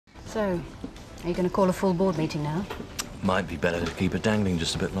So, are you going to call a full board meeting now? Might be better to keep her dangling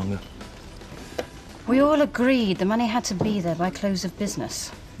just a bit longer. We all agreed the money had to be there by close of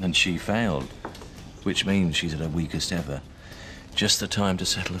business. And she failed, which means she's at her weakest ever. Just the time to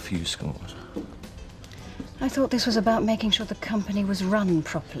settle a few scores. I thought this was about making sure the company was run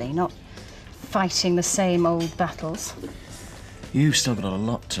properly, not fighting the same old battles. You've still got a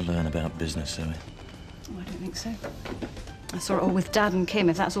lot to learn about business, Zoe. Oh, I don't think so. I saw it all with Dad and Kim.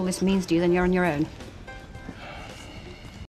 If that's all this means to you, then you're on your own.